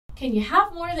Can you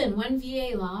have more than one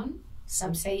VA loan?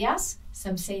 Some say yes,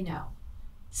 some say no.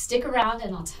 Stick around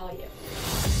and I'll tell you.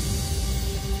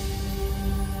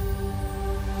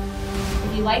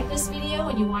 If you like this video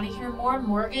and you want to hear more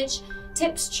mortgage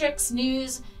tips, tricks,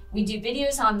 news, we do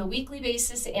videos on the weekly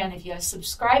basis, and if you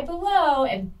subscribe below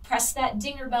and press that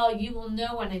dinger bell, you will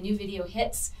know when a new video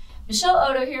hits.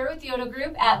 Michelle.oddo here with the Oddo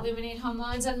Group at Luminate Home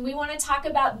Loans, and we want to talk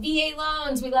about VA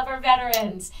loans. We love our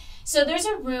veterans. So there's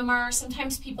a rumor,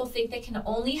 sometimes people think they can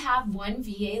only have one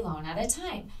VA loan at a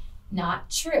time.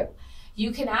 Not true. You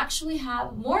can actually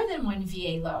have more than one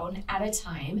VA loan at a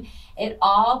time. It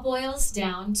all boils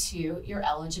down to your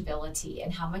eligibility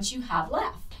and how much you have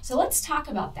left. So let's talk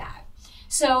about that.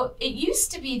 So it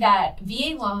used to be that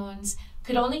VA loans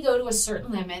could only go to a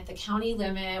certain limit, the county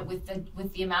limit with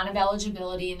the amount of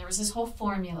eligibility, and there was this whole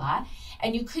formula,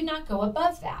 and you could not go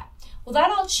above that. Well,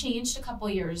 that all changed a couple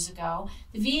years ago.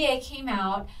 The VA came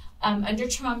out under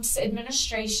Trump's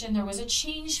administration. There was a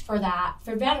change for that,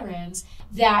 for veterans,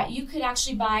 that you could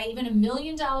actually buy even $1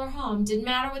 million home, didn't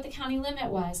matter what the county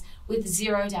limit was, with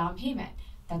zero down payment.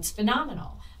 That's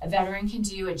phenomenal. A veteran can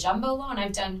do a jumbo loan.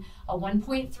 I've done a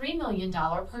 $1.3 million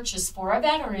purchase for a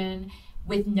veteran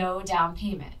with no down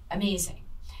payment. Amazing.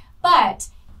 But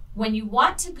when you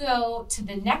want to go to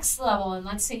the next level, and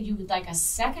let's say you would like a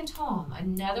second home,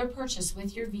 another purchase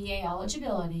with your VA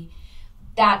eligibility,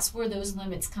 that's where those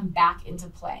limits come back into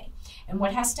play. And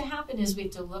what has to happen is we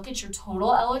have to look at your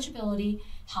total eligibility,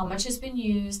 how much has been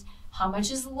used, how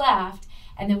much is left,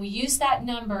 and then we use that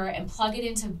number and plug it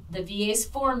into the VA's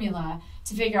formula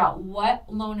to figure out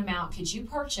what loan amount could you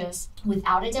purchase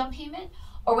without a down payment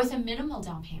or with a minimal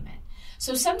down payment.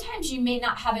 So sometimes you may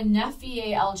not have enough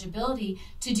VA eligibility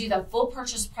to do the full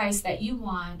purchase price that you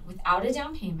want without a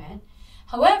down payment.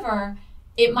 However,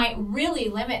 it might really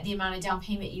limit the amount of down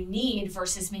payment you need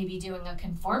versus maybe doing a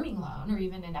conforming loan or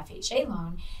even an FHA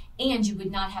loan, and you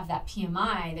would not have that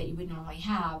PMI that you would normally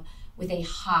have with a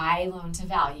high loan to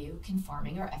value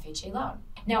conforming or FHA loan.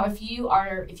 Now, if you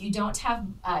don't have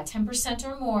 10%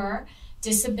 or more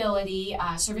disability,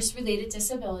 service-related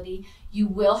disability, you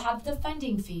will have the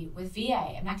funding fee with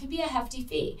VA, and that can be a hefty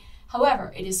fee.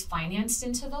 However, it is financed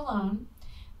into the loan,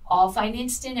 all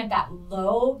financed in at that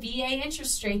low VA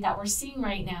interest rate that we're seeing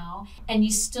right now, and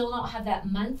you still don't have that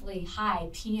monthly high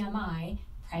PMI,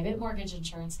 private mortgage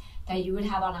insurance, that you would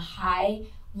have on a high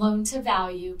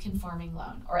loan-to-value conforming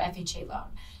loan or FHA loan.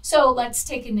 So let's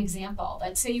take an example.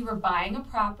 Let's say you were buying a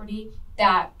property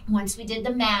that, once we did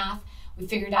the math, we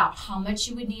figured out how much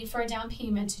you would need for a down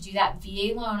payment to do that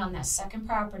VA loan on that second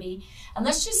property. And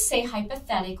let's just say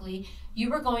hypothetically, you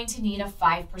were going to need a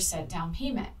 5% down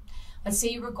payment. Let's say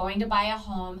you were going to buy a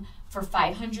home for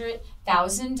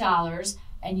 $500,000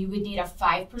 and you would need a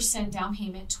 5% down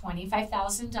payment,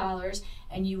 $25,000,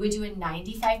 and you would do a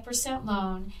 95%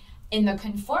 loan. In the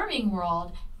conforming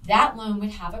world, that loan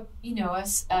would have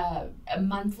a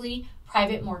monthly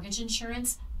private mortgage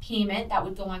insurance payment that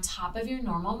would go on top of your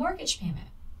normal mortgage payment.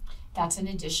 That's an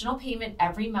additional payment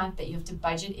every month that you have to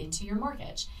budget into your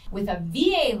mortgage. With a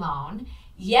VA loan,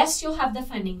 yes, you'll have the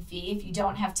funding fee if you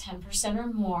don't have 10% or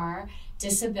more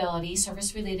disability,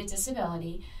 service-related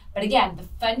disability. But again, the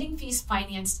funding fee is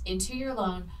financed into your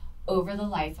loan over the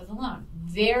life of the loan.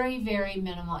 Very, very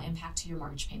minimal impact to your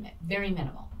mortgage payment. Very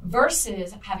minimal.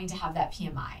 Versus having to have that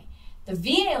PMI. The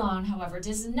VA loan, however,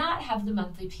 does not have the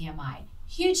monthly PMI.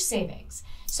 Huge savings.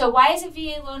 So why is a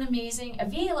VA loan amazing? A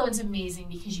VA loan is amazing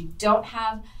because you don't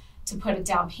have to put a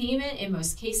down payment in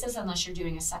most cases unless you're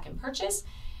doing a second purchase.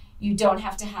 You don't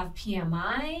have to have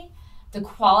PMI. The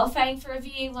qualifying for a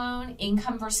VA loan,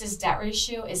 income versus debt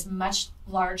ratio, is much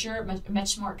larger,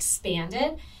 much more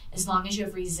expanded as long as you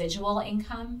have residual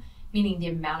income, meaning the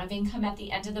amount of income at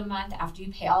the end of the month after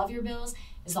you pay all of your bills.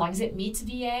 As long as it meets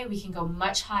VA, we can go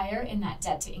much higher in that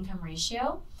debt to income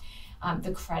ratio.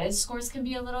 The credit scores can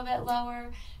be a little bit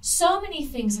lower. So many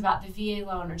things about the VA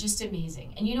loan are just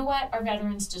amazing. And you know what? Our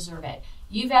veterans deserve it.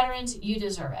 You veterans, you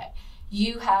deserve it.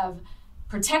 You have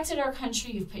protected our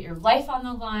country. You've put your life on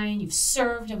the line. You've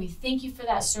served, and we thank you for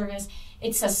that service.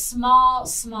 It's a small,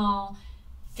 small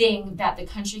thing that the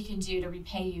country can do to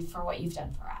repay you for what you've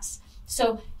done for us.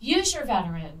 So use your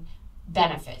veteran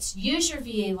benefits. Use your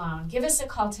VA loan. Give us a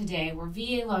call today. We're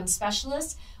VA loan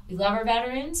specialists. We love our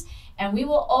veterans, and we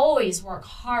will always work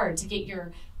hard to get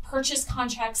your purchase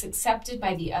contracts accepted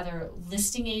by the other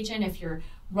listing agent if you're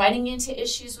running into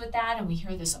issues with that, and we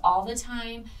hear this all the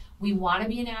time. We want to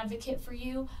be an advocate for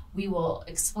you. We will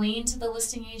explain to the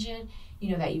listing agent,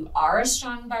 that you are a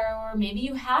strong borrower. Maybe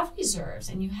you have reserves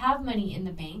and you have money in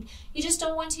the bank. You just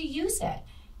don't want to use it.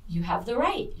 you have the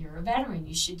right. You're a veteran.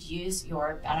 You should use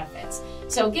your benefits.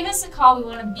 So give us a call. We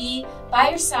want to be by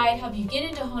your side, help you get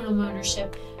into home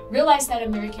ownership, realize that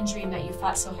American dream that you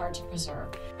fought so hard to preserve.